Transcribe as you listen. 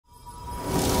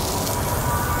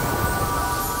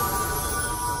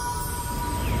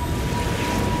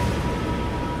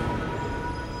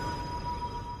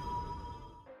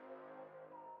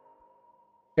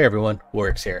Hey everyone,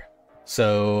 Warwick's here.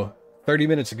 So 30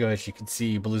 minutes ago, as you can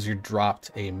see, Blizzard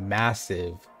dropped a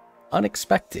massive,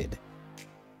 unexpected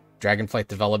Dragonflight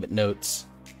development notes.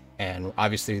 And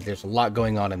obviously there's a lot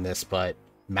going on in this, but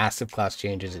massive class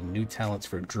changes and new talents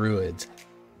for druids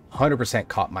 100%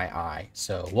 caught my eye.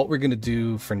 So what we're going to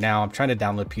do for now, I'm trying to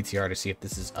download PTR to see if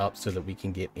this is up so that we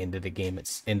can get into the game,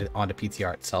 onto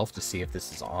PTR itself to see if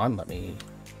this is on. Let me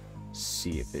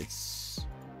see if it's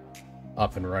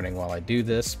up and running while I do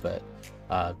this, but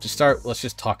to start, let's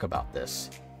just talk about this.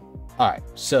 All right,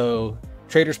 so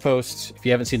Traders Post, if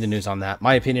you haven't seen the news on that,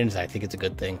 my opinion is I think it's a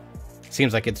good thing.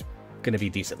 Seems like it's going to be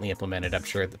decently implemented. I'm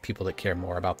sure the people that care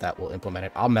more about that will implement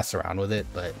it. I'll mess around with it,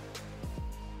 but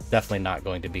definitely not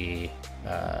going to be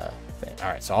all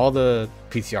right, so all the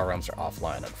PTR realms are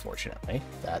offline, unfortunately.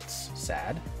 That's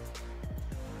sad.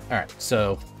 All right,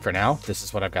 so for now, this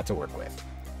is what I've got to work with.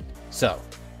 So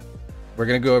we're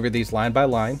going to go over these line by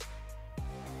line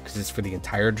because it's for the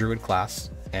entire Druid class,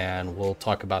 and we'll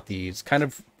talk about these kind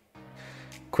of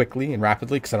quickly and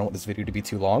rapidly because I don't want this video to be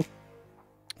too long.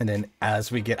 And then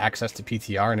as we get access to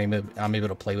PTR and I'm able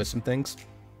to play with some things,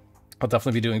 I'll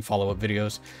definitely be doing follow-up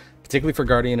videos, particularly for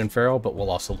Guardian and Feral, but we'll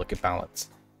also look at balance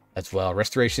as well.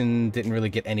 Restoration didn't really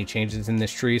get any changes in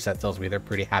this tree, so that tells me they're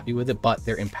pretty happy with it, but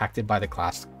they're impacted by the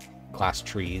class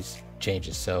trees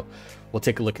changes. So we'll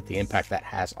take a look at the impact that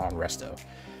has on Resto.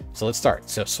 So let's start.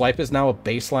 So Swipe is now a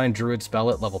baseline Druid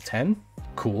spell at level 10.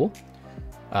 Cool.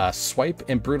 Swipe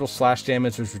and Brutal Slash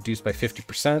damage was reduced by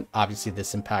 50%. Obviously,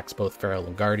 this impacts both Feral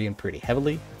and Guardian pretty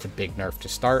heavily. It's a big nerf to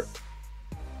start.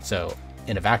 So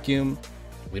in a vacuum,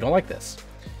 we don't like this.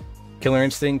 Killer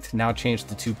Instinct now changed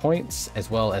to 2 points,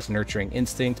 as well as Nurturing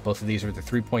Instinct. Both of these are the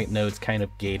 3-point nodes, kind of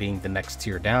gating the next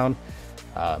tier down.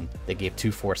 They gave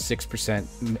 2, 4,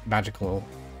 6% magical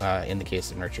in the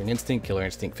case of Nurturing Instinct. Killer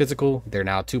Instinct physical, they're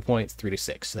now 2 points, 3 to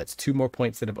 6. So that's 2 more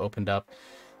points that have opened up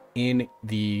in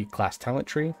the class talent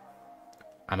tree.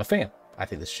 I'm a fan. I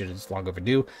think this shit is long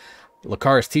overdue.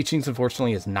 Lucar's Teachings,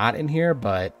 unfortunately, is not in here,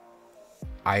 but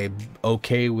I'm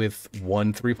okay with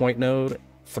 1 3-point node.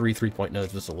 3 3-point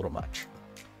nodes was a little much.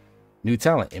 New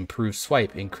talent, improves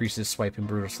Swipe, increases Swipe and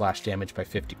Brutal Slash damage by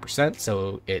 50%.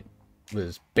 So it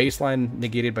was baseline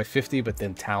negated by 50, but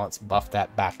then talents buffed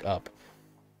that back up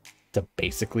to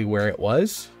basically where it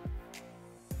was.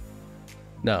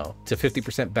 No, to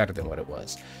 50% better than what it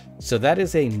was. So that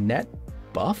is a net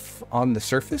buff on the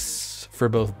surface for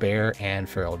both Bear and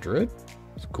Feral Druid.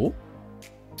 It's cool.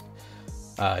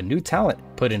 New talent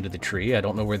put into the tree. I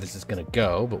don't know where this is going to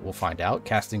go, but we'll find out.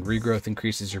 Casting Regrowth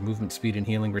increases your movement speed and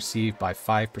healing received by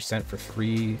 5% for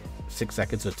 6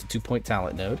 seconds, so it's a 2-point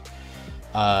talent node.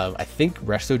 I think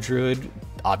Resto Druid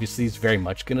obviously is very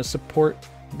much going to support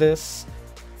this.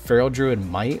 Feral Druid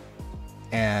might,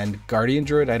 and Guardian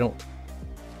Druid I don't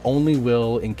only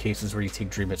will in cases where you take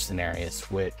Dream of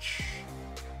Cenarius, which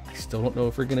I still don't know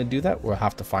if we're going to do that. We'll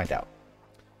have to find out.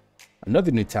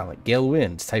 Another new talent, Gale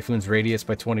Winds, Typhoon's radius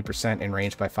by 20% and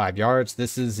range by 5 yards.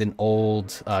 This is an old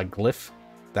glyph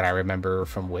that I remember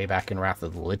from way back in Wrath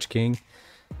of the Lich King.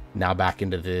 Now back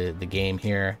into the game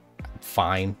here.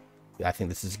 Fine. I think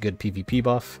this is a good PvP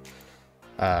buff.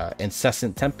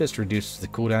 Incessant Tempest reduces the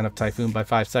cooldown of Typhoon by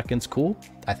 5 seconds. Cool.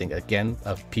 I think, again,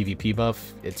 a PvP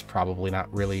buff. It's probably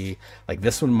not really... Like,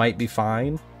 this one might be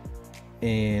fine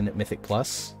in Mythic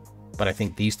Plus, but I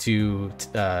think these two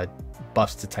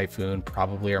buffs to Typhoon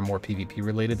probably are more PvP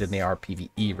related than they are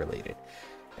PvE related.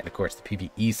 And, of course, the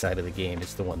PvE side of the game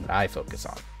is the one that I focus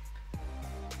on.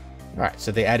 All right,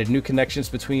 so they added new connections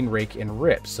between Rake and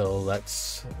Rip. So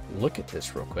let's look at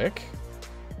this real quick.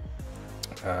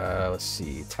 Let's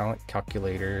see. Talent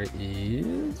calculator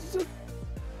is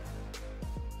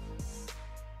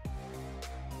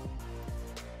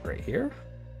right here.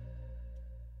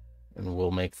 And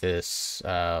we'll make this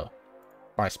my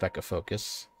spec of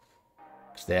focus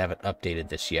because they haven't updated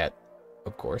this yet,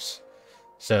 of course.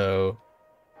 So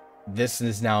this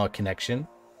is now a connection.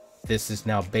 This is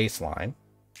now baseline.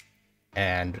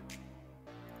 And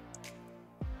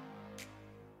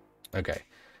okay,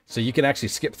 so you can actually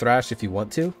skip Thrash if you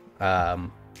want to. I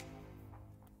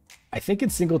think in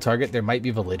single target there might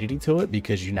be validity to it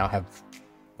because you now have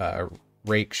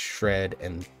Rake, Shred,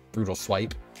 and Brutal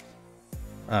Swipe,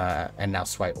 and now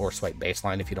Swipe or Swipe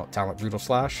baseline if you don't talent Brutal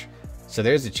Slash. So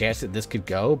there's a chance that this could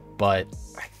go, but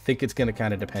I think it's going to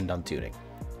kind of depend on tuning.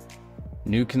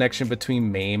 New connection between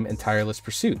Maim and Tireless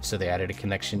Pursuit. So they added a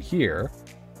connection here.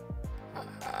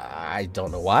 I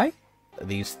don't know why.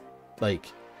 These, like,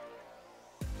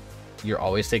 you're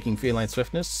always taking Feline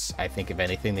Swiftness. I think if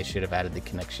anything, they should have added the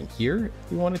connection here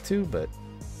if you wanted to, but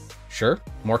sure,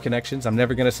 more connections. I'm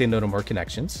never going to say no to more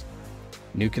connections.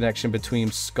 New connection between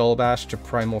Skullbash to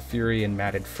Primal Fury and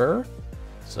Matted Fur.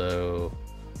 So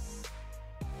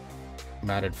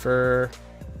Matted Fur,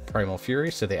 Primal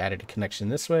Fury. So they added a connection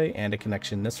this way and a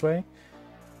connection this way.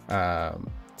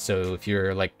 So if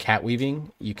you're like cat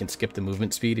weaving, you can skip the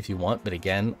movement speed if you want. But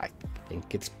again, I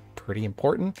think it's pretty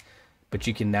important. But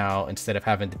you can now, instead of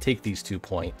having to take these 2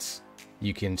 points,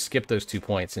 you can skip those 2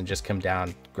 points and just come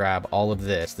down, grab all of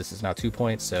this. This is now 2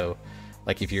 points. So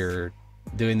like if you're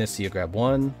doing this, so you grab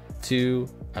 1, 2.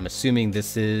 I'm assuming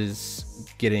this is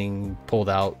getting pulled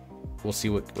out. We'll see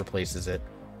what replaces it.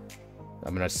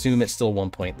 I'm going to assume it's still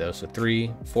 1 point though. So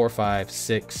 3, 4, 5,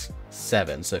 6,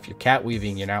 7. So if you're cat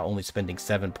weaving, you're now only spending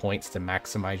 7 points to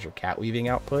maximize your cat weaving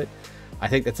output. I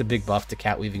think that's a big buff to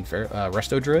cat weaving for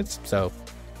resto druids. So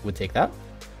would take that.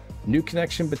 New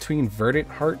connection between Verdant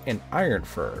Heart and Iron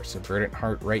Fur. So Verdant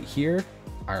Heart right here,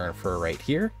 Iron Fur right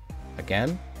here.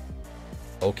 Again,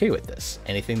 okay with this.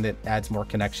 Anything that adds more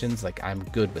connections, like I'm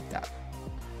good with that.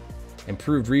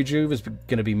 Improved Rejuve is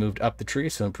going to be moved up the tree.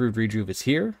 So Improved Rejuve is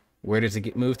here. Where does it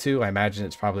get moved to? I imagine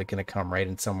it's probably going to come right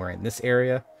in somewhere in this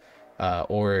area.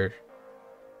 Or,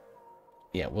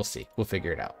 yeah, we'll see. We'll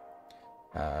figure it out.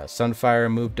 Sunfire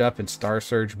moved up and Star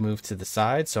Surge moved to the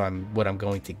side. So what I'm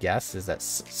going to guess is that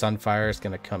Sunfire is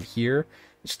going to come here.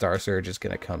 Star Surge is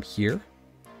going to come here.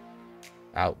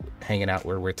 Out hanging out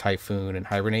where Typhoon and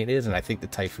Hibernate is. And I think the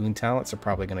Typhoon talents are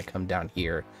probably going to come down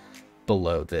here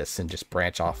below this and just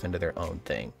branch off into their own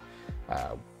thing.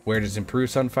 Where does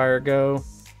Improved Sunfire go?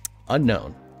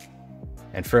 Unknown.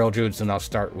 And Feral Druids will now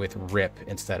start with Rip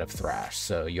instead of Thrash.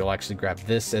 So you'll actually grab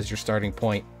this as your starting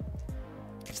point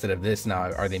instead of this.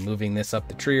 Now, are they moving this up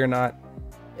the tree or not?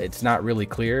 It's not really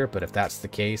clear, but if that's the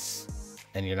case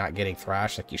and you're not getting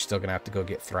Thrash, like you're still gonna have to go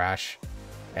get Thrash.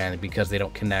 And because they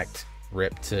don't connect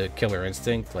Rip to Killer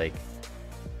Instinct, like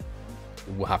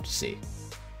we'll have to see.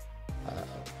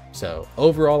 So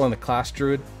overall on the class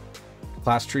tree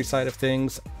side of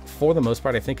things, for the most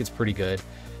part, I think it's pretty good.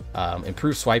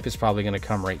 Improved Swipe is probably going to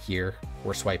come right here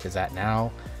where Swipe is at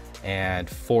now. And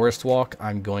Forest Walk,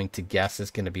 I'm going to guess is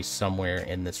going to be somewhere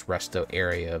in this resto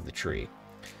area of the tree.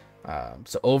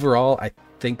 So overall, I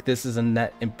think this is a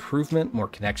net improvement. More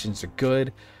connections are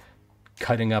good.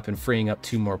 Cutting up and freeing up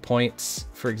 2 more points,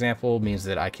 for example, means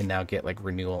that I can now get like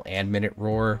Renewal and Minute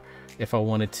Roar if I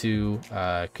wanted to.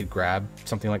 Could grab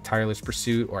something like Tireless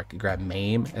Pursuit, or I could grab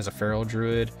Maim as a Feral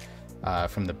Druid.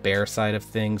 From the bear side of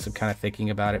things, I'm kind of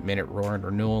thinking about it. Minute Roar and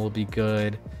Renewal will be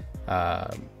good.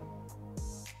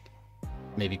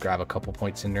 Maybe grab a couple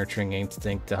points in Nurturing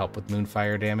Instinct to help with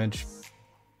Moonfire damage.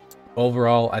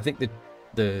 Overall, I think that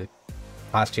the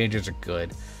class changes are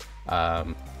good.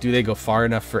 Do they go far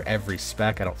enough for every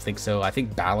spec? I don't think so. I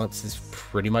think balance is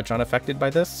pretty much unaffected by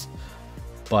this.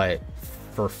 But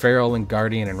for Feral and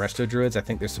Guardian and Resto Druids, I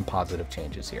think there's some positive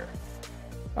changes here.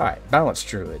 Alright, Balanced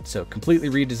Druid. So completely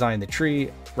redesigned the tree.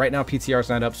 Right now PTR is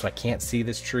not up, so I can't see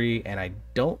this tree. And I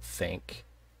don't think...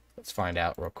 Let's find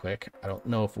out real quick. I don't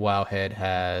know if Wowhead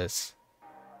has...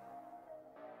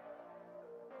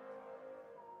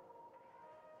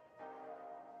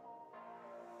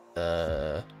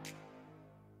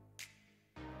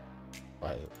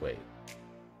 Wait.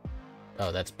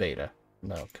 Oh, that's beta.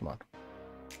 No, come on.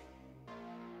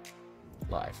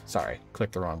 Live. Sorry,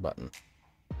 clicked the wrong button.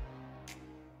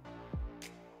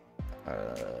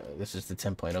 This is the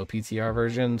 10.0 PTR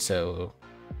version, so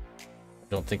I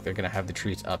don't think they're gonna have the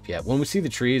trees up yet. When we see the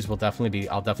trees, I'll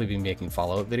definitely be making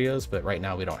follow-up videos, but right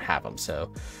now we don't have them,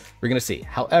 so we're gonna see.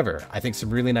 However, I think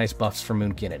some really nice buffs for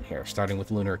Moonkin in here, starting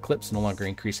with Lunar Eclipse, no longer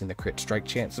increasing the crit strike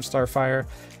chance of Starfire,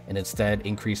 and instead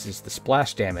increases the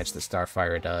splash damage that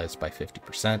Starfire does by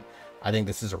 50%. I think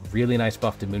this is a really nice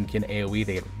buff to Moonkin AoE.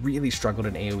 They had really struggled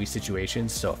in AoE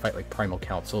situations, so a fight like Primal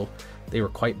Council, they were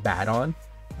quite bad on.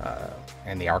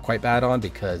 And they are quite bad on,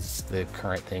 because the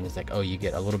current thing is like, oh, you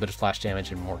get a little bit of splash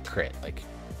damage and more crit. Like,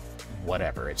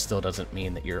 whatever. It still doesn't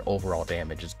mean that your overall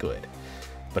damage is good.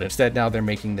 But instead, now they're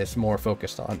making this more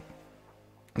focused on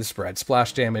the spread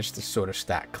splash damage, the sort of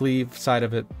stack cleave side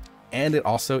of it. And it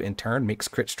also, in turn, makes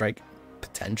crit strike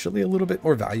potentially a little bit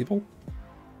more valuable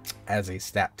as a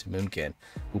stat to Moonkin,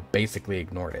 who basically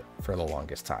ignored it for the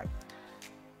longest time.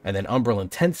 And then Umbral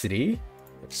Intensity.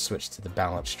 Let's switch to the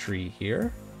balanced tree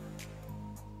here.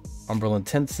 Umbral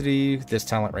Intensity, this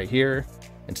talent right here,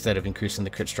 instead of increasing the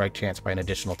crit strike chance by an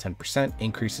additional 10%,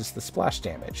 increases the splash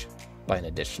damage by an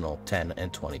additional 10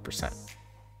 and 20%.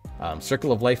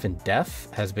 Circle of Life and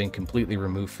Death has been completely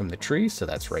removed from the tree, so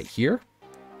that's right here.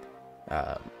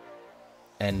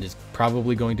 And is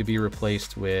probably going to be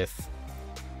replaced with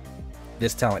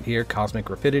this talent here, Cosmic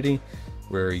Rapidity.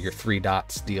 where your 3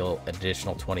 dots deal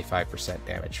additional 25%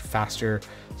 damage faster.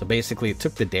 So basically it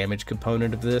took the damage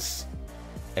component of this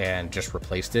and just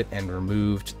replaced it and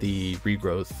removed the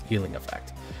regrowth healing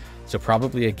effect. So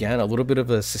probably, again, a little bit of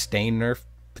a sustained nerf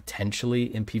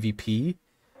potentially in PvP.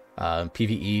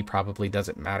 PvE probably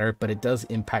doesn't matter, but it does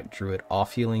impact Druid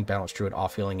off healing, balance Druid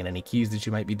off healing, and any keys that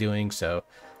you might be doing. So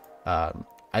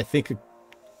I think a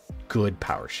good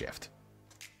power shift.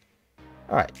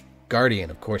 All right, Guardian,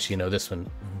 of course, you know this one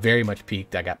very much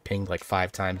peaked. I got pinged like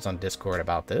 5 times on Discord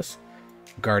about this.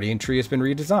 Guardian tree has been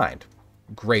redesigned.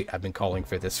 Great, I've been calling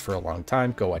for this for a long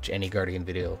time. Go watch any Guardian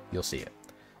video, you'll see it.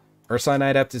 Ursine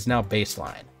Adept is now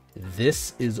baseline.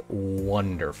 This is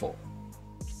wonderful.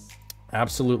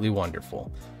 Absolutely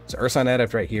wonderful. So Ursine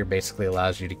Adept right here basically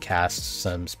allows you to cast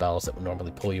some spells that would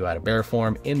normally pull you out of bear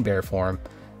form in bear form,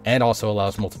 and also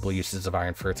allows multiple uses of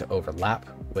Iron Fur to overlap,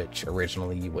 which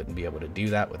originally you wouldn't be able to do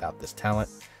that without this talent.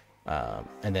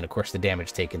 And then of course the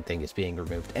damage taken thing is being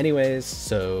removed anyways,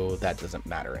 so that doesn't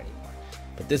matter anymore.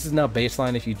 But this is now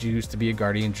baseline if you choose to be a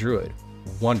Guardian Druid.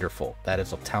 Wonderful. That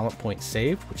is a talent point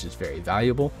saved, which is very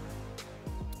valuable.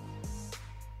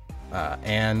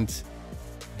 And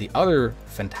the other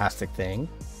fantastic thing,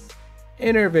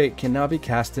 Innervate can now be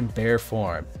cast in bear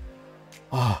form.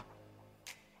 Oh,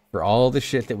 for all the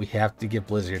shit that we have to give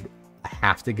Blizzard, I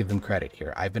have to give them credit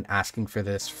here. I've been asking for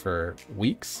this for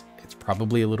weeks. It's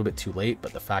probably a little bit too late,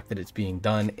 but the fact that it's being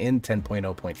done in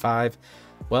 10.0.5,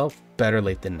 well, better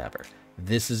late than never.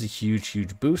 This is a huge,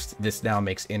 huge boost. This now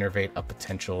makes Innervate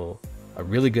a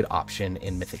really good option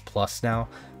in Mythic Plus now,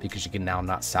 because you can now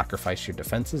not sacrifice your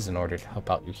defenses in order to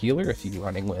help out your healer if you're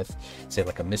running with, say,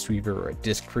 like a Mistweaver or a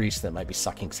Disc Priest that might be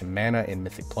sucking some mana in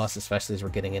Mythic Plus, especially as we're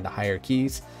getting into higher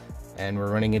keys. And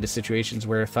we're running into situations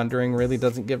where Thundering really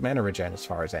doesn't give mana regen as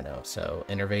far as I know. So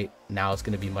Innervate now is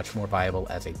going to be much more viable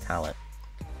as a talent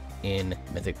in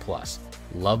Mythic Plus.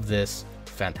 Love this.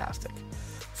 Fantastic.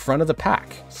 Front of the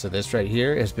pack. So this right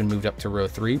here has been moved up to row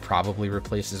 3, probably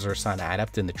replaces Ursine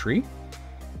Adept in the tree.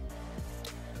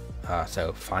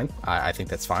 So fine. I think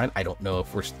that's fine. I don't know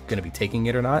if we're going to be taking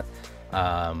it or not.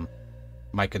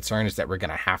 My concern is that we're going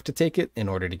to have to take it in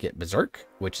order to get Berserk,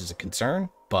 which is a concern,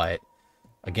 but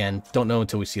again, don't know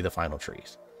until we see the final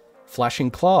trees. Flashing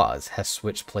Claws has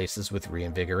switched places with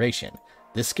Reinvigoration.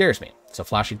 This scares me. So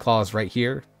Flashing Claws right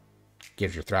here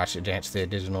gives your Thrash advance to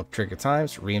additional trigger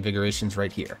times. Reinvigoration's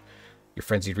right here. Your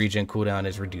Frenzied Regen cooldown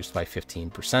is reduced by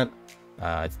 15%.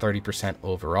 It's 30%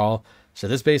 overall. So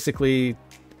this basically,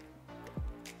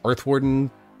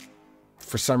 Earthwarden,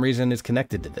 for some reason, is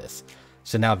connected to this.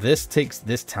 So now this takes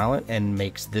this talent and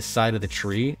makes this side of the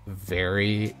tree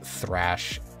very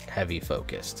Thrash heavy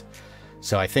focused.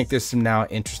 So I think there's some now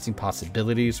interesting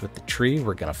possibilities with the tree.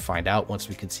 We're going to find out once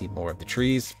we can see more of the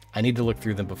trees. I need to look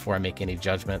through them before I make any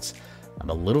judgments. I'm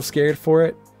a little scared for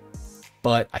it,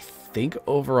 but I think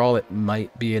overall it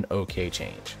might be an okay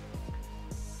change.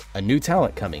 A new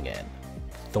talent coming in,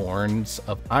 Thorns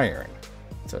of Iron.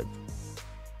 So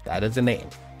that is a name.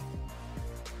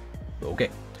 Okay.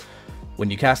 When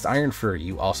you cast Iron Fur,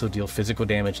 you also deal physical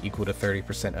damage equal to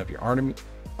 30% of your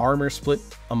armor split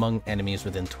among enemies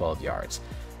within 12 yards.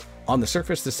 On the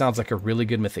surface, this sounds like a really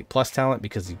good Mythic Plus talent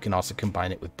because you can also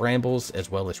combine it with Brambles as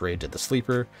well as Rage of the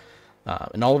Sleeper.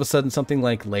 And all of a sudden, something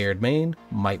like Layered Mane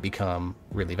might become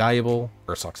really valuable.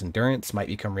 Ursoc's Endurance might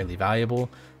become really valuable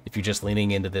if you're just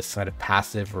leaning into this kind of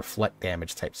passive reflect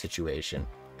damage type situation.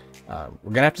 We're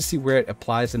going to have to see where it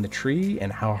applies in the tree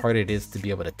and how hard it is to be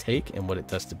able to take and what it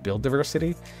does to build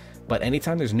diversity. But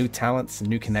anytime there's new talents,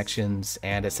 new connections,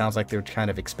 and it sounds like they're kind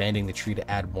of expanding the tree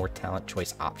to add more talent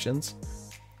choice options,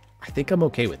 I think I'm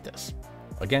okay with this.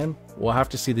 Again, we'll have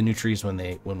to see the new trees when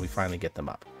we finally get them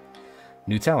up.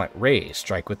 New talent, Raise.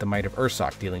 Strike with the Might of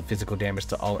Ursoc, dealing physical damage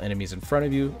to all enemies in front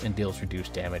of you and deals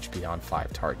reduced damage beyond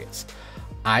 5 targets.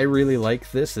 I really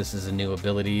like this. This is a new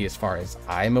ability as far as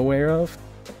I'm aware of.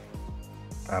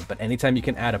 But anytime you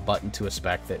can add a button to a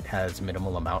spec that has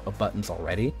minimal amount of buttons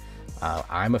already,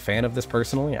 I'm a fan of this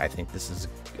personally. I think this is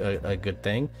a good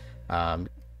thing.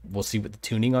 We'll see what the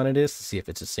tuning on it is to see if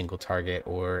it's a single target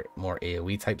or more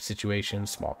AoE type situation,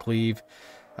 small cleave.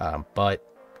 But,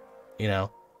 you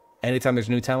know, anytime there's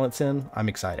new talents in, I'm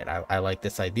excited. I like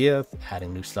this idea of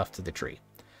adding new stuff to the tree.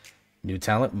 New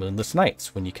talent, Moonless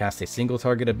Knights. When you cast a single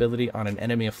target ability on an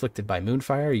enemy afflicted by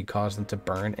Moonfire, you cause them to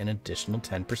burn an additional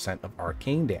 10% of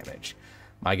arcane damage.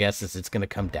 My guess is it's going to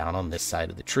come down on this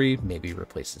side of the tree, maybe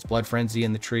replaces Blood Frenzy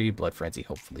in the tree. Blood Frenzy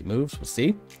hopefully moves, we'll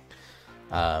see.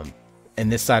 And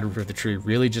this side of the tree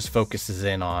really just focuses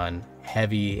in on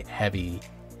heavy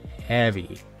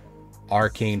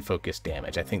arcane focused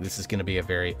damage. I think this is going to be a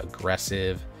very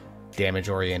aggressive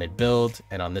damage-oriented build,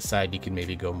 and on this side you can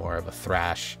maybe go more of a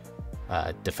thrash,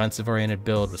 defensive-oriented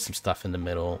build with some stuff in the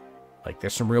middle. Like,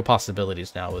 there's some real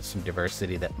possibilities now with some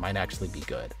diversity that might actually be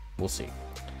good. We'll see.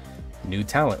 New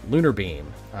talent, Lunar Beam.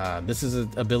 This is an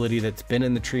ability that's been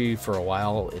in the tree for a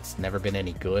while. It's never been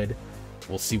any good.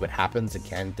 We'll see what happens.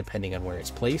 Again, depending on where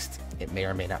it's placed, it may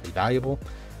or may not be valuable.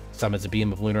 Summons a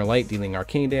beam of lunar light, dealing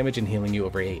arcane damage and healing you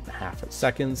over 8.5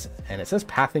 seconds. And it says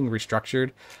pathing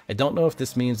restructured. I don't know if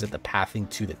this means that the pathing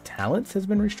to the talents has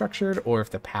been restructured, or if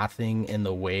the pathing in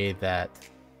the way that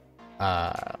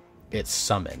it's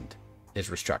summoned is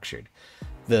restructured.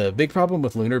 The big problem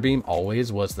with Lunar Beam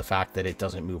always was the fact that it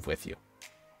doesn't move with you.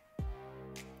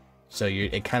 So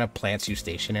it kind of plants you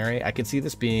stationary. I could see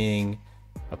this being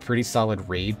a pretty solid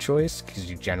raid choice, because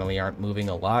you generally aren't moving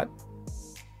a lot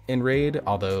in raid.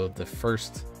 Although the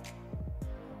first,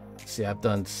 see, I've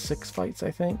done 6 fights,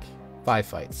 I think 5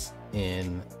 fights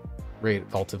in raid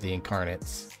Vault of the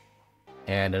Incarnates,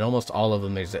 and in almost all of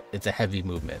them it's a heavy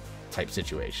movement type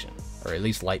situation, or at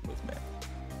least light movement,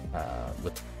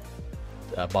 with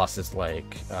bosses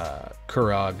like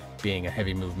Kurog being a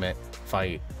heavy movement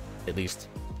fight. At least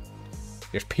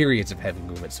there's periods of heavy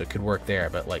movement, so it could work there.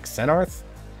 But like Senarth,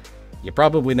 you're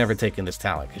probably never taking this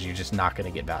talent because you're just not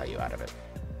going to get value out of it.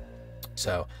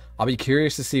 So I'll be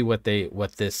curious to see what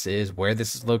this is, where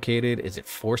this is located. Is it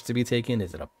forced to be taken?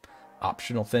 Is it a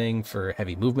optional thing for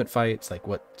heavy movement fights? Like,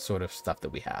 what sort of stuff that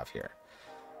we have here?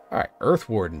 All right, Earth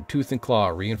Warden, Tooth and Claw,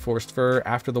 Reinforced Fur,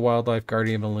 After the Wildlife,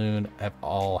 Guardian Balloon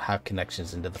all have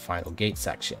connections into the final gate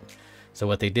section. So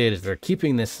what they did is they're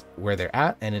keeping this where they're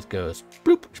at, and it goes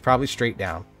bloop, probably straight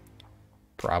down,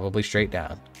 probably straight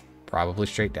down, probably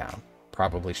straight down,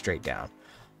 probably straight down.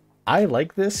 I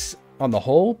like this on the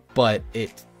whole, but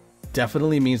it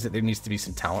definitely means that there needs to be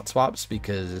some talent swaps,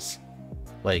 because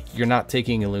like, you're not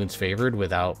taking Elun's Favored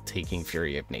without taking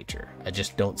Fury of Nature. I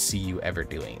just don't see you ever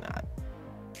doing that.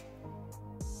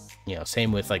 You know,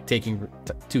 same with like taking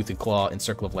Tooth and Claw in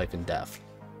Circle of Life and Death.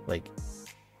 Like,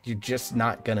 you're just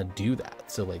not gonna do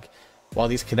that. So like, while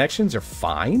these connections are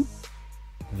fine,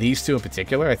 these two in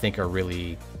particular I think are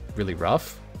really, really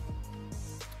rough.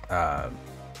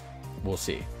 We'll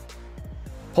see.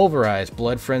 Pulverize,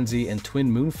 Blood Frenzy, and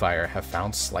Twin Moonfire have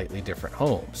found slightly different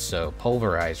homes. So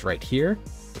Pulverize right here,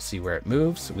 we'll see where it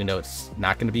moves. We know it's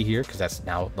not going to be here because that's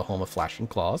now the home of Flashing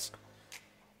Claws.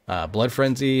 Blood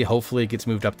Frenzy, hopefully it gets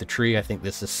moved up the tree. I think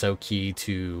this is so key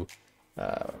to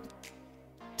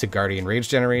Guardian Rage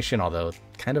generation, although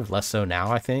kind of less so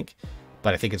now, I think.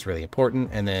 But I think it's really important.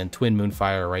 And then Twin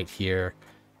Moonfire right here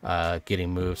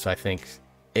getting moved. So I think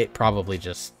it probably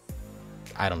just,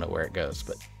 I don't know where it goes,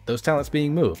 but those talents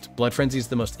being moved. Blood Frenzy is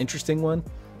the most interesting one.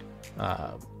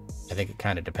 I think it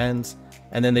kind of depends.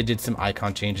 And then they did some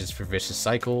icon changes for Vicious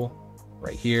Cycle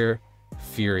right here,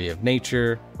 Fury of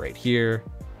Nature right here,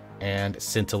 and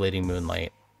Scintillating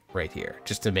Moonlight right here,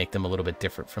 just to make them a little bit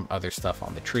different from other stuff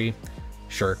on the tree.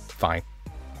 Sure, fine.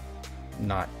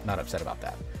 Not upset about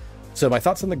that. So my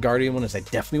thoughts on the Guardian one is I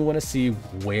definitely want to see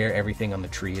where everything on the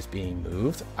tree is being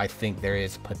moved. I think there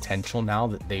is potential now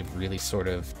that they've really sort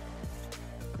of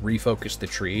refocused the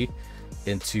tree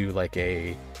into like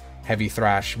a heavy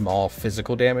thrash maul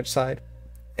physical damage side,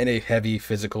 and a heavy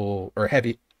physical or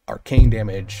heavy arcane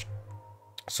damage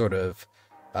sort of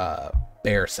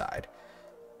bear side.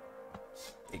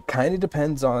 It kind of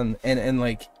depends on, and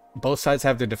like both sides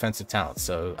have their defensive talents.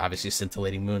 So obviously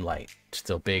Scintillating Moonlight,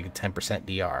 still big 10%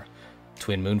 DR.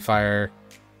 Twin Moonfire,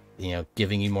 you know,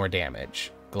 giving you more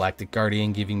damage. Galactic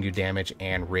Guardian giving you damage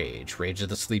and Rage. Rage of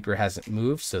the Sleeper hasn't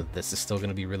moved, so this is still going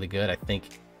to be really good. I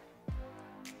think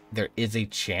there is a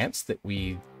chance that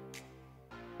we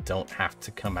don't have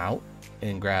to come out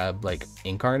and grab like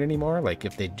Incarn anymore. Like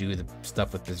if they do the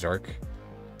stuff with Berserk,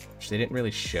 which they didn't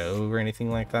really show or anything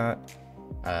like that.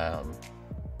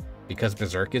 Because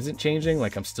Berserk isn't changing,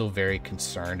 like I'm still very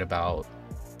concerned about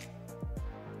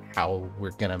how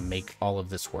we're gonna make all of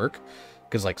this work.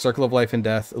 Because like Circle of Life and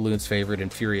Death, Elun's Favored,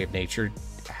 and Fury of Nature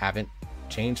haven't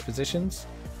changed positions.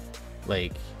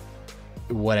 Like,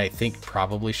 what I think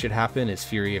probably should happen is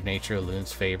Fury of Nature,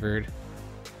 Elun's Favored,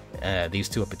 these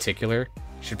two in particular,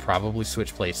 should probably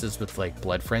switch places with like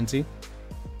Blood Frenzy.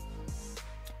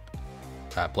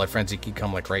 Blood Frenzy can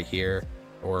come like right here,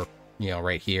 or you know,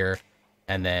 right here,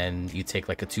 and then you take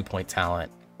like a 2-point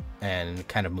talent and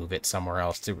kind of move it somewhere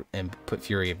else and put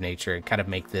Fury of Nature and kind of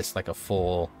make this like a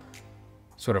full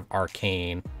sort of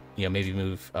arcane, you know, maybe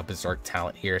move a Berserk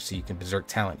talent here so you can Berserk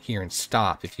talent here and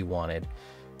stop if you wanted,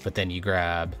 but then you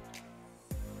grab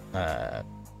yeah,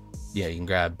 you can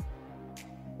grab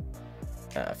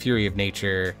Fury of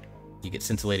Nature, you get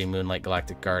Scintillating Moonlight,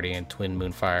 Galactic Guardian, Twin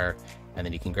Moonfire, and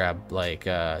then you can grab like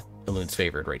Elun's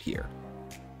Favored right here.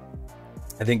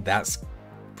 I think that's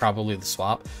probably the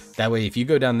swap. That way, if you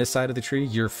go down this side of the tree,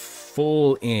 you're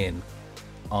full in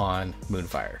on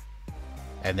Moonfire.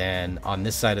 And then on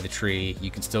this side of the tree,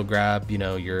 you can still grab, you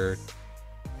know, your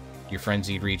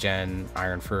Frenzied Regen,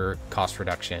 Iron for cost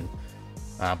reduction.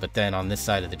 But then on this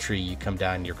side of the tree, you come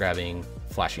down, you're grabbing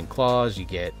Flashing Claws, you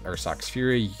get Ursoc's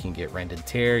Fury, you can get Rend and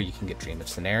Tear, you can get Dream of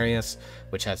Cenarius,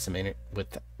 which has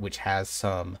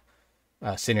some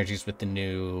synergies with the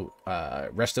new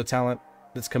Resto talent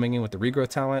that's coming in with the Regrowth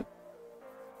talent.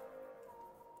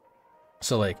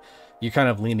 So like you're kind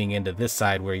of leaning into this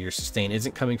side where your sustain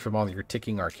isn't coming from all your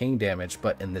ticking arcane damage,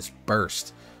 but in this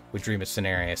burst with Dream of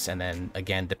Cenarius. And then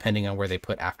again, depending on where they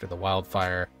put After the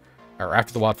Wildfire, or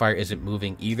After the Wildfire isn't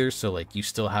moving either, so like you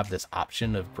still have this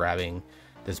option of grabbing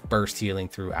this burst healing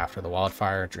through After the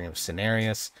Wildfire, Dream of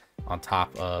Cenarius, on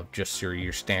top of just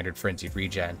your standard Frenzied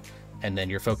Regen. And then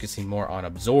you're focusing more on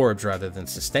absorbs rather than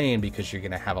sustain, because you're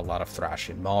going to have a lot of Thrash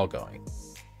and Maul going.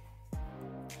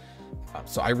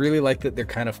 So I really like that they're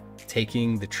kind of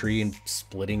taking the tree and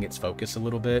splitting its focus a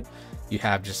little bit. You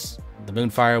have just the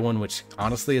Moonfire one, which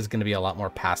honestly is going to be a lot more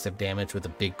passive damage with a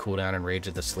big cooldown and Rage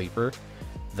of the Sleeper.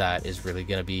 That is really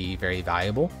going to be very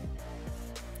valuable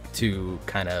to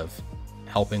kind of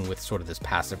helping with sort of this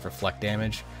passive reflect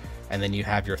damage. And then you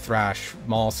have your Thrash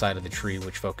Maul side of the tree,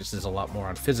 which focuses a lot more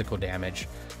on physical damage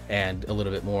and a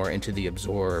little bit more into the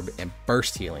absorb and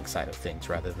burst healing side of things,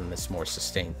 rather than this more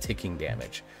sustained ticking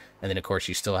damage. And then of course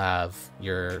you still have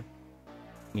your,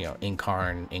 you know,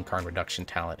 Incarn reduction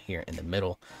talent here in the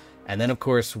middle. And then of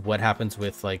course what happens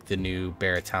with like the new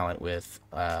Barret talent with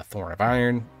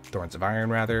Thorns of Iron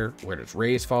rather. Where does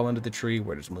Raze fall into the tree?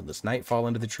 Where does Moonless Night fall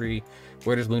into the tree?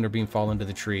 Where does Lunar Beam fall into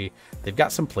the tree? They've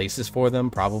got some places for them,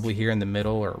 probably here in the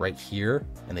middle or right here,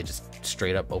 and they just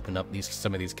straight up open up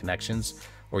some of these connections.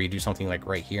 Or you do something like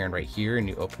right here and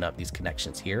you open up these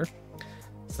connections here.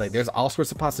 It's like there's all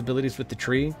sorts of possibilities with the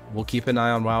tree. We'll keep an eye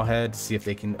on Wowhead to see if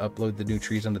they can upload the new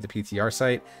trees onto the PTR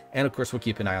site, and of course we'll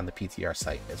keep an eye on the PTR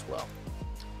site as well.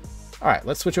 All right,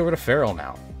 let's switch over to Feral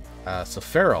now. So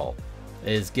Feral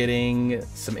is getting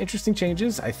some interesting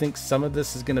changes. I think some of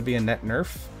this is going to be a net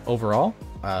nerf overall.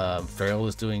 Feral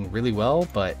is doing really well,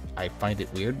 but I find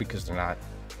it weird because they're not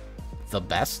the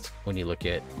best when you look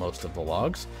at most of the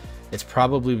logs. It's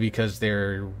probably because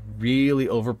they're really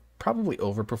probably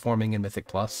overperforming in Mythic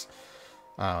Plus,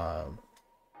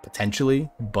 potentially,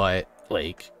 but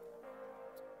like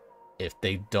if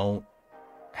they don't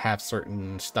have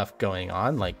certain stuff going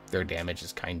on, like their damage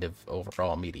is kind of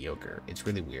overall mediocre. It's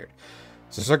really weird.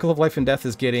 So Circle of Life and Death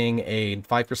is getting a 5%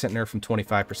 nerf from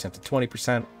 25% to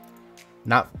 20%.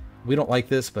 We don't like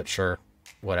this, but sure,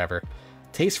 whatever.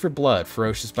 Taste for Blood,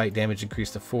 Ferocious Bite damage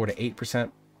increased to 4 to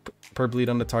 8% per bleed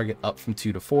on the target, up from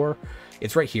 2 to 4.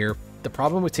 It's right here. The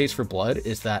problem with Taste for Blood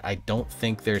is that I don't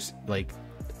think there's like,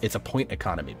 it's a point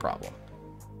economy problem,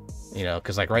 you know,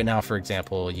 because like right now, for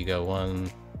example, you go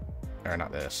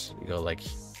you go like,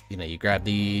 you know, you grab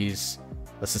these,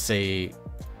 let's just say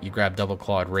you grab Double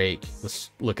Clawed Rake. Let's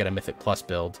look at a Mythic Plus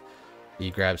build. You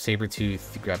grab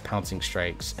Sabretooth, you grab Pouncing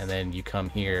Strikes, and then you come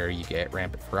here, you get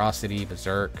Rampant Ferocity,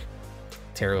 Berserk,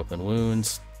 Tear Open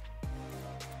Wounds,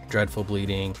 Dreadful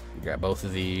Bleeding. You grab both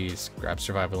of these, grab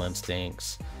Survival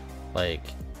Instincts. Like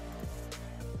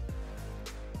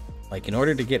in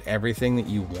order to get everything that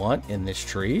you want in this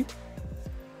tree,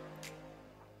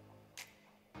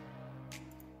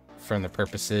 from the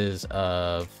purposes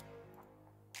of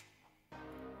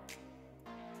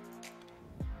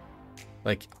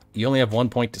like, you only have 1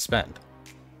 point to spend.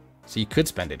 So you could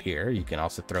spend it here. You can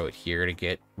also throw it here to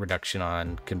get reduction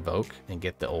on Convoke and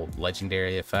get the old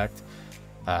legendary effect.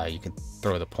 You can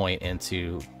throw the point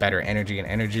into better energy and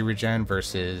energy regen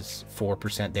versus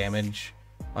 4% damage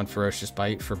on Ferocious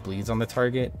Bite for bleeds on the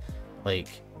target. Like,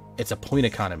 it's a point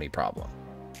economy problem.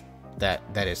 That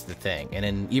is the thing. And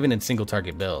then even in single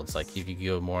target builds, like if you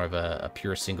go more of a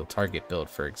pure single target build,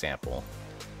 for example,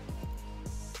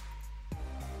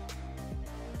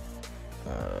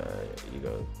 you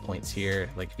go points here.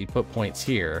 Like if you put points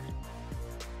here,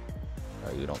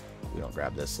 we don't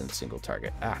grab this in single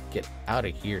target. Get out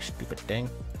of here, stupid thing.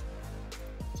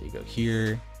 So you go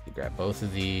here, you grab both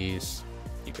of these,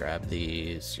 you grab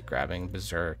these, you're grabbing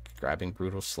Berserk, grabbing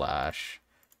Brutal Slash,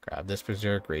 grab this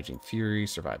Berserk, Raging Fury,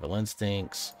 Survival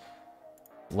Instincts,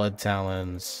 Blood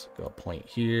Talons, go a point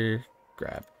here,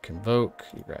 grab Convoke,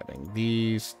 you're grabbing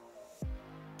these,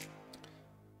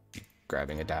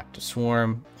 grabbing Adapt to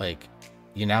Swarm. Like,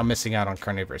 you're now missing out on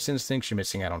Carnivorous Instincts, you're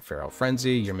missing out on Feral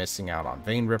Frenzy, you're missing out on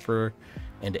Vein Ripper,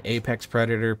 into Apex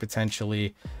Predator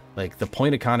potentially. Like, the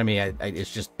point economy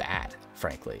is just bad,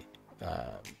 frankly.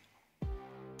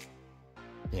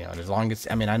 You know, and as long as,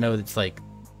 I mean, I know it's like,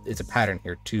 it's a pattern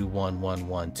here, 2 1 1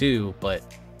 1 2, but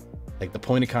like the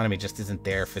point economy just isn't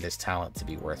there for this talent to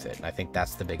be worth it. And I think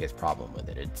that's the biggest problem with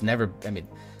it. It's never, I mean,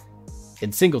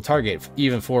 in single target,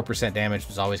 even 4% damage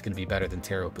was always going to be better than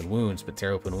tear open wounds, but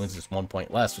tear open wounds is 1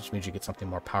 point less, which means you get something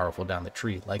more powerful down the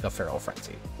tree, like a Feral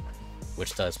Frenzy,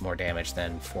 which does more damage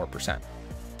than 4%.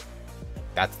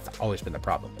 That's always been the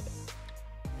problem with it.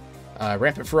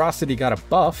 Rampant Ferocity got a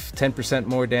buff, 10%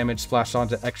 more damage splashed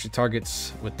onto extra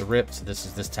targets with the rip. So this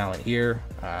is this talent here.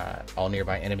 All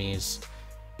nearby enemies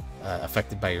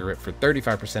affected by your rip for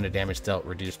 35% of damage dealt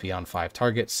reduced beyond 5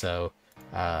 targets. So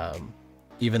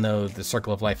even though the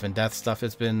Circle of Life and Death stuff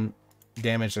has been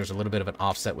damaged, there's a little bit of an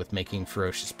offset with making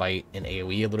Ferocious Bite and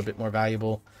AoE a little bit more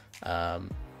valuable. I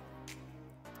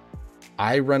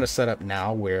run a setup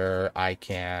now where I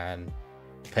can,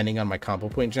 depending on my combo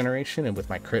point generation and with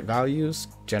my crit values,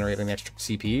 generating extra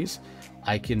CPs,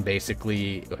 I can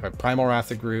basically, with my Primal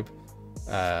Wrath group,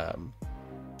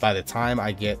 by the time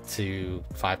I get to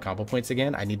 5 combo points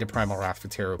again, I need to Primal Wrath for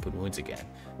Tear Open Wounds again.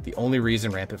 The only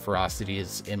reason Rampant Ferocity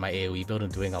is in my AoE build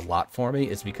and doing a lot for me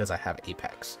is because I have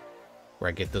Apex, where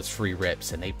I get those free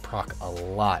rips, and they proc a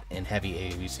lot in heavy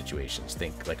AoE situations.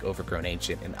 Think like Overgrown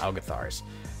Ancient and Algathars.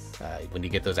 When you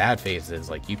get those ad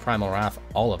phases, like, you Primal Wrath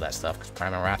all of that stuff, because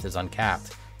Primal Wrath is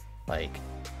uncapped. Like,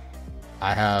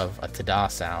 I have a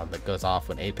Tada sound that goes off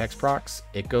when Apex procs.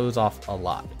 It goes off a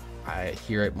lot. I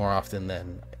hear it more often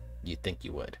than you'd think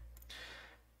you would.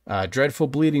 Dreadful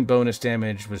Bleeding bonus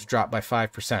damage was dropped by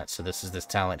 5%. So this is this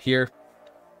talent here.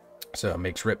 So it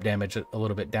makes rip damage a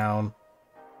little bit down.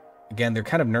 Again, they're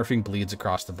kind of nerfing bleeds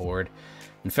across the board.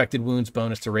 Infected Wounds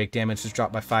bonus to rake damage is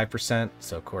dropped by 5%.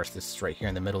 So, of course, this is right here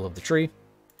in the middle of the tree.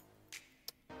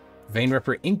 Vein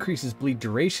Ripper increases bleed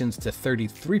durations to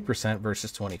 33%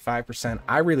 versus 25%.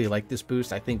 I really like this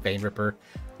boost. I think Vein Ripper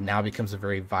now becomes a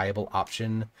very viable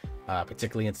option,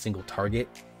 particularly in single target,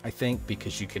 I think,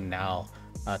 because you can now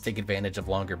take advantage of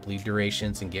longer bleed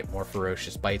durations and get more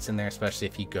ferocious bites in there, especially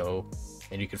if you go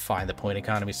and you can find the point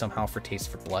economy somehow for Taste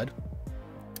for Blood.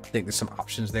 I think there's some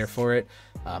options there for it.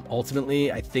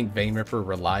 Ultimately, I think Vein Ripper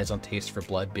relies on Taste for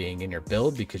Blood being in your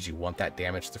build because you want that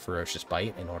damage to Ferocious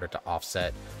Bite in order to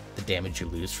offset the damage you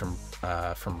lose from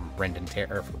Rend and Tear,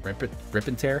 or Rip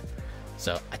and Tear.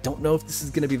 So I don't know if this is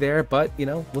going to be there, but, you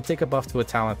know, we'll take a buff to a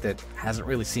talent that hasn't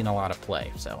really seen a lot of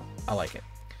play, so I like it.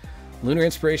 Lunar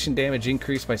Inspiration damage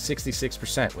increased by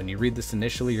 66%. When you read this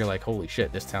initially, you're like, holy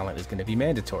shit, this talent is going to be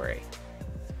mandatory.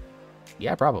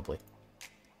 Yeah, probably.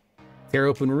 Tear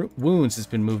Open Wounds has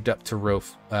been moved up to row,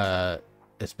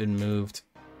 it's been moved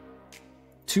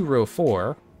to row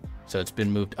 4, so it's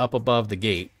been moved up above the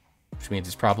gate, which means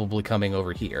it's probably coming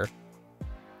over here,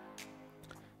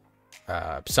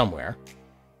 somewhere,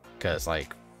 because,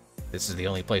 like, this is the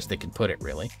only place they can put it,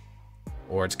 really,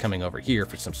 or it's coming over here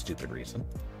for some stupid reason.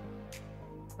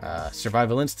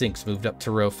 Survival Instincts moved up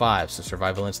to row 5, so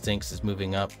Survival Instincts is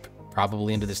moving up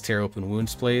probably into this Tear Open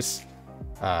Wounds place.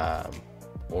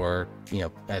 Or, you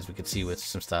know, as we could see with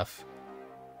some stuff,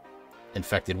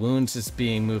 Infected Wounds is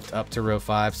being moved up to row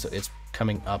 5, so it's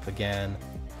coming up again.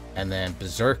 And then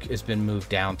Berserk has been moved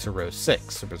down to row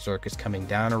 6, so Berserk is coming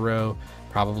down a row,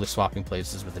 probably swapping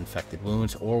places with Infected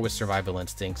Wounds or with Survival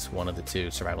Instincts, one of the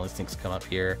two. Survival Instincts come up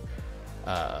here.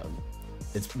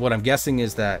 It's what I'm guessing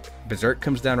is that Berserk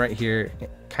comes down right here,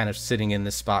 kind of sitting in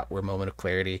this spot where Moment of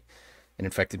Clarity and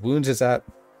Infected Wounds is at.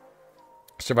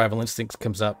 Survival Instincts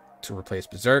comes up to replace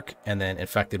Berserk, and then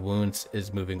Infected Wounds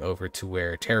is moving over to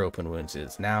where Tear Open Wounds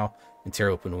is now, and Tear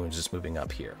Open Wounds is moving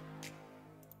up here.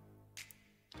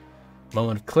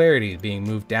 Moment of Clarity being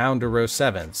moved down to row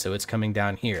 7, so it's coming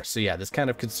down here. So yeah, this kind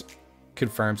of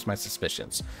confirms my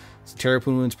suspicions. So Tear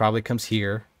Open Wounds probably comes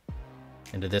here,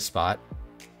 into this spot.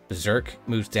 Berserk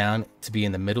moves down to be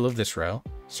in the middle of this row.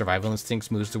 Survival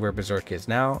Instincts moves to where Berserk is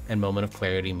now, and Moment of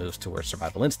Clarity moves to where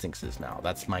Survival Instincts is now.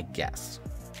 That's my guess.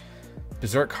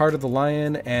 Berserk Heart of the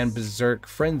Lion and Berserk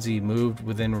Frenzy moved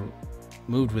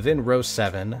within row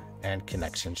 7, and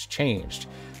connections changed.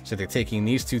 So they're taking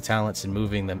these two talents and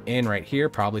moving them in right here,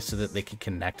 probably so that they can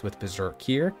connect with Berserk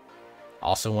here.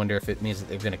 Also wonder if it means that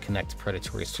they're going to connect to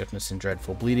Predatory Swiftness and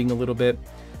Dreadful Bleeding a little bit.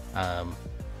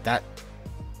 That,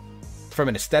 from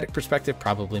an aesthetic perspective,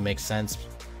 probably makes sense.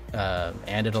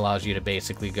 And it allows you to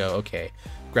basically go, okay,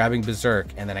 grabbing Berserk,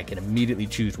 and then I can immediately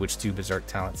choose which two Berserk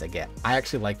talents I get. I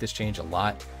actually like this change a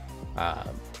lot,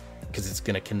 because it's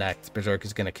going to connect, Berserk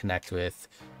is going to connect with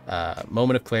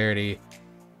Moment of Clarity,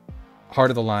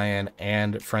 Heart of the Lion,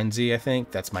 and Frenzy, I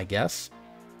think. That's my guess.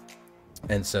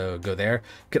 and so go there.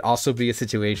 Could also be a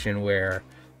situation where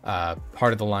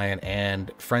Heart of the Lion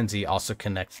and Frenzy also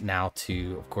connect now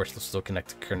to, of course, they'll still connect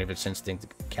to Carnivorous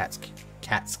Instinct,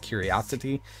 Cat's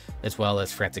Curiosity, as well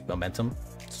as Frantic Momentum.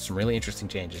 So some really interesting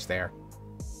changes there.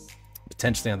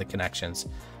 Potentially on the connections,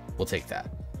 we'll take that.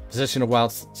 Position of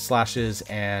Wild Slashes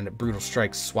and Brutal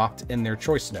Strikes swapped in their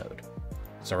choice node.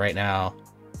 So right now,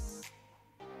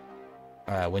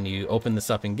 when you open this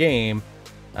up in game,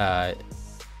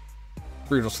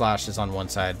 Brutal Slash is on one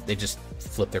side. They just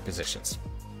flip their positions.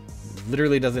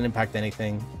 Literally doesn't impact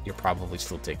anything. You're probably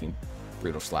still taking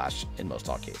Brutal Slash in most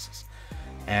all cases.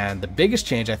 And the biggest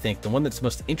change, I think, the one that's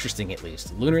most interesting at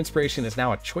least, Lunar Inspiration is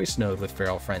now a choice node with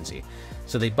Feral Frenzy.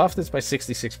 So they buffed this by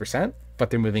 66%, but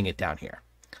they're moving it down here.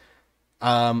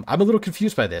 I'm a little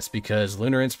confused by this because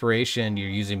Lunar Inspiration, you're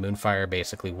using Moonfire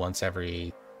basically once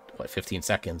every 15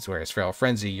 seconds, whereas Feral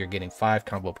Frenzy, you're getting 5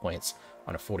 combo points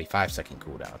on a 45-second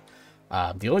cooldown.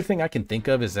 The only thing I can think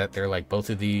of is that they're like,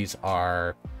 both of these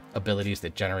are abilities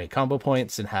that generate combo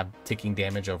points and have ticking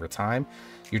damage over time.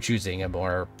 You're choosing a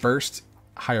more burst,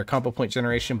 higher combo point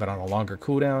generation, but on a longer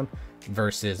cooldown,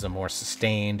 versus a more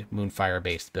sustained Moonfire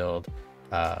based build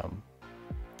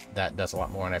that does a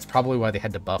lot more. And that's probably why they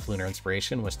had to buff Lunar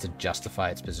Inspiration, was to justify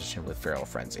its position with Feral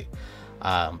Frenzy.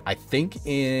 I think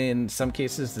in some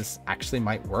cases this actually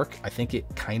might work. I think it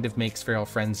kind of makes Feral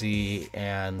Frenzy,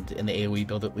 and in the AoE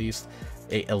build at least,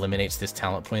 it eliminates this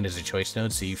talent point as a choice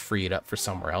node, so you free it up for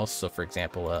somewhere else. So for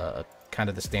example, kind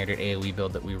of the standard AoE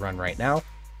build that we run right now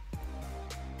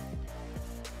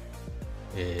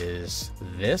is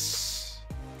this.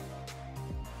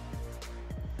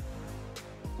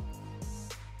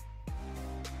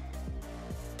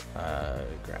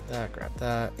 Grab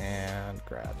that, and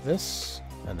grab this.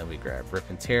 And then we grab Rip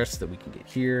and Tear so that we can get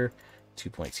here. 2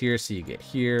 points here, so you get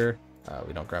here.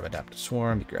 We don't grab Adaptive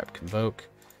Swarm, you grab Convoke.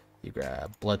 You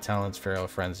grab Blood Talents, Feral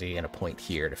Frenzy, and a point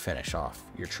here to finish off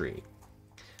your tree.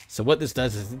 So what this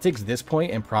does is it takes this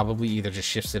point and probably either just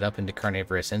shifts it up into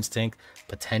Carnivorous Instinct,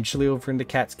 potentially over into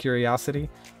Cat's Curiosity,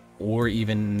 or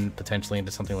even potentially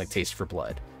into something like Taste for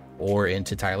Blood, or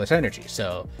into Tireless Energy.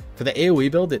 So for the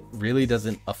AoE build, it really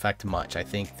doesn't affect much. I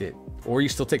think that, or you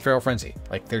still take Feral Frenzy.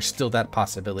 Like, there's still that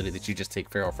possibility that you just take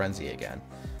Feral Frenzy again,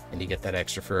 and you get that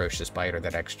extra Ferocious Bite or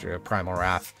that extra Primal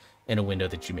Wrath in a window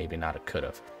that you maybe not could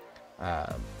have.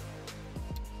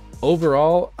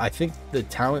 Overall, I think the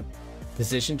talent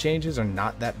position changes are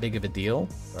not that big of a deal.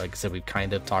 Like I said, we've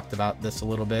kind of talked about this a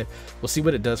little bit. We'll see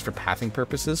what it does for pathing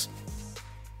purposes.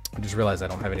 I just realized I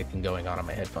don't have anything going on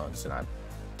my headphones and I'm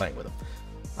playing with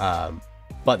them.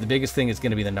 But the biggest thing is going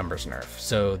to be the numbers nerf.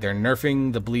 So they're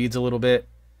nerfing the bleeds a little bit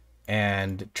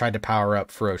and tried to power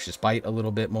up Ferocious Bite a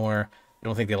little bit more. I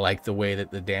don't think they like the way that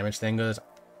the damage thing goes.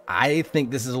 I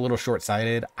think this is a little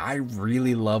short-sighted. I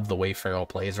really love the way Feral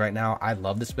plays right now. I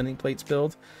love the Spinning Plates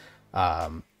build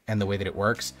and the way that it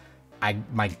works.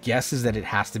 My guess is that it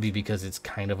has to be because it's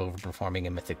kind of overperforming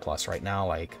in Mythic Plus right now.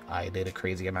 Like, I did a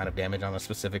crazy amount of damage on a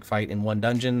specific fight in one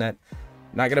dungeon that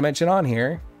I'm not going to mention on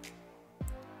here.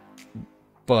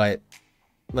 But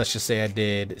let's just say I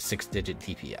did 6-digit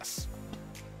DPS.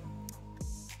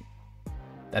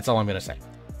 That's all I'm going to say.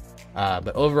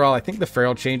 But overall, I think the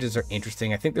Feral changes are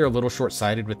interesting. I think they're a little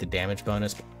short-sighted with the damage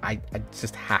bonus, but I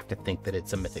just have to think that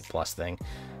it's a Mythic Plus thing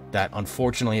that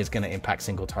unfortunately is going to impact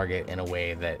single target in a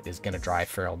way that is going to drive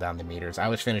Feral down the meters. I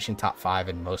was finishing top 5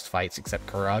 in most fights except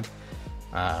Kurog.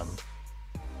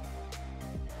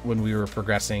 When we were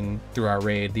progressing through our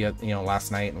raid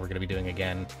last night, and we're going to be doing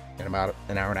again in about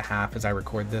an hour and a half as I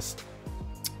record this.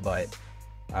 But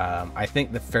I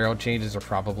think the Feral changes are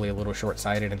probably a little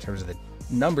short-sighted in terms of the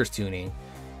numbers tuning,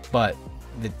 but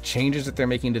the changes that they're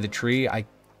making to the tree I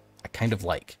kind of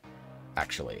like,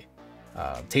 actually.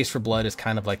 Taste for Blood is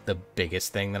kind of like the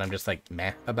biggest thing that I'm just like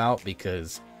meh about,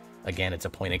 because again, it's a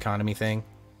point economy thing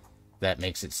that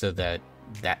makes it so that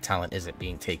that talent isn't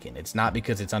being taken. It's not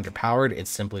because it's underpowered, it's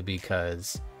simply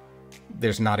because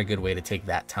there's not a good way to take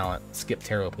that talent, skip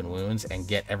Tear Open Wounds, and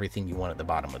get everything you want at the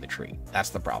bottom of the tree. That's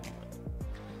the problem with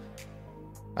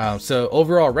it. So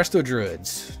overall, Resto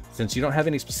Druids, since you don't have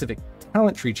any specific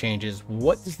talent tree changes,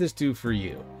 what does this do for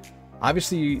you?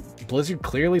 Obviously, Blizzard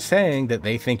clearly saying that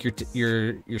they think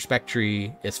your spec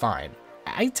tree is fine.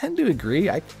 I tend to agree.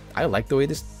 I like the way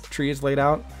this tree is laid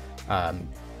out.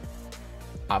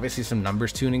 Obviously, some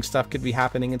numbers tuning stuff could be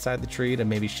happening inside the tree to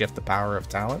maybe shift the power of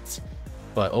talents.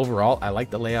 But overall, I like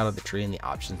the layout of the tree and the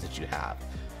options that you have.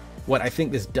 What I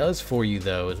think this does for you,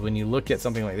 though, is when you look at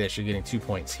something like this, you're getting 2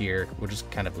 points here. We'll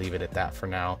just kind of leave it at that for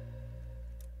now.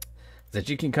 That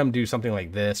you can come do something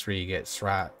like this where you get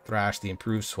Thrash, the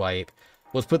improved swipe,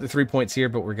 let's put the 3 points here,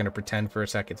 but we're going to pretend for a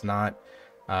sec it's not.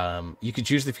 You can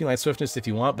choose the Feline Swiftness if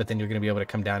you want, but then you're going to be able to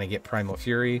come down and get Primal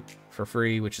Fury for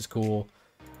free, which is cool.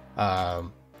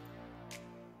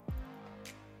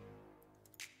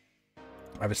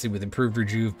 Obviously, with improved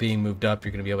Rejuve being moved up,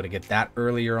 you're going to be able to get that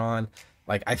earlier on.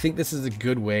 Like, I think this is a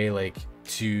good way, like,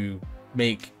 to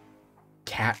make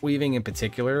cat weaving in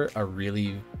particular a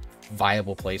really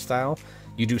viable playstyle.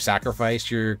 You do sacrifice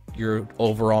your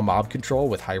overall mob control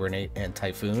with Hibernate and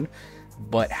Typhoon,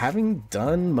 but having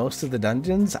done most of the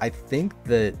dungeons, I think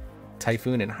that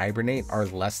Typhoon and Hibernate are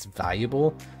less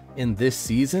valuable in this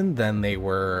season than they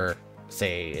were,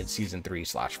 say, in season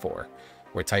 3/4,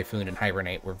 where Typhoon and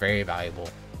Hibernate were very valuable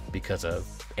because of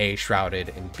A, Shrouded,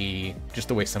 and B, just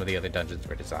the way some of the other dungeons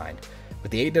were designed.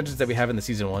 With the 8 dungeons that we have in the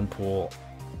season 1 pool,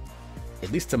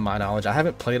 at least to my knowledge, I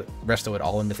haven't played Resto at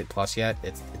all in Mythic Plus yet.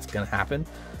 It's gonna happen,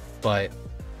 but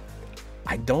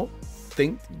I don't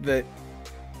think that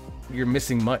you're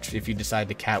missing much if you decide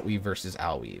to cat weave versus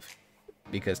owl weave,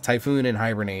 because Typhoon and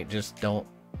Hibernate just don't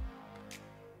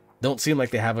seem like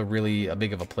they have a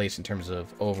big of a place in terms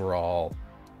of overall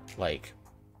like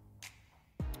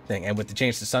thing. And with the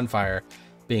change to Sunfire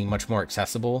being much more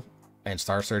accessible and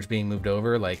Star Surge being moved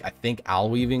over, like, I think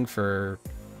owl weaving for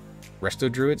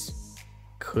Resto Druids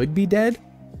could be dead,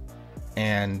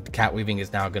 and cat weaving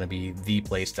is now going to be the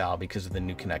playstyle because of the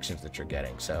new connections that you're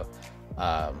getting. So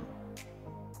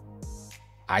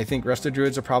I think Resto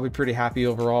Druids are probably pretty happy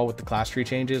overall with the class tree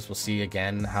changes. We'll see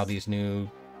again how these new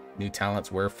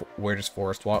talents, where does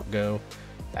Forest Walk go?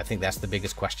 I think that's the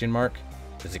biggest question mark.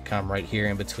 Does it come right here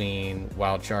in between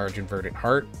Wild Charge and Verdant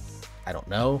Heart? I don't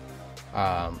know.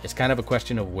 It's kind of a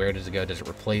question of where does it go? Does it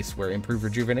replace where Improved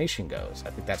Rejuvenation goes? I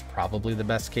think that's probably the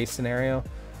best case scenario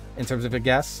in terms of a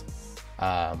guess.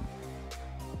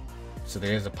 So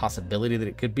there is a possibility that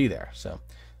it could be there. So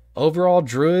overall,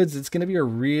 Druids, it's going to be a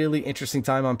really interesting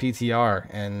time on PTR,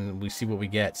 and we see what we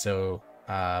get. So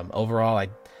overall,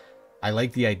 I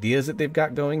like the ideas that they've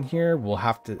got going here. We'll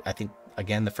have to, I think,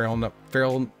 again, the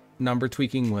feral number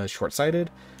tweaking was short-sighted.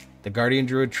 The Guardian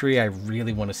Druid tree, I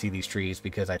really want to see these trees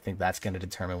because I think that's going to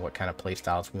determine what kind of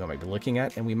playstyles we might be looking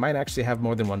at, and we might actually have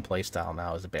more than one playstyle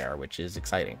now as a bear, which is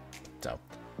exciting. So,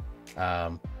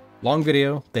 long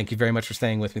video. Thank you very much for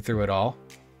staying with me through it all.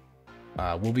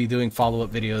 We'll be doing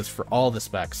follow-up videos for all the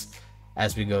specs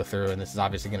as we go through, and this is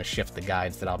obviously going to shift the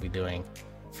guides that I'll be doing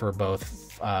for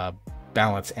both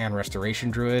Balance and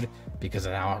Restoration Druid, because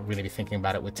now I'll really be thinking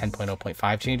about it with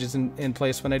 10.0.5 changes in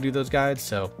place when I do those guides.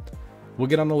 So we'll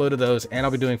get on the load of those, and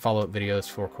I'll be doing follow-up videos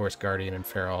for, of course, Guardian and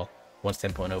Feral once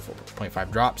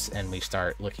 10.0.5 drops and we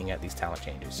start looking at these talent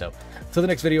changes. So until the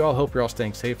next video, I hope you're all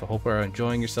staying safe. I hope you're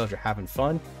enjoying yourselves, you're having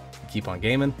fun, keep on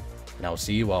gaming, and I will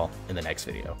see you all in the next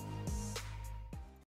video.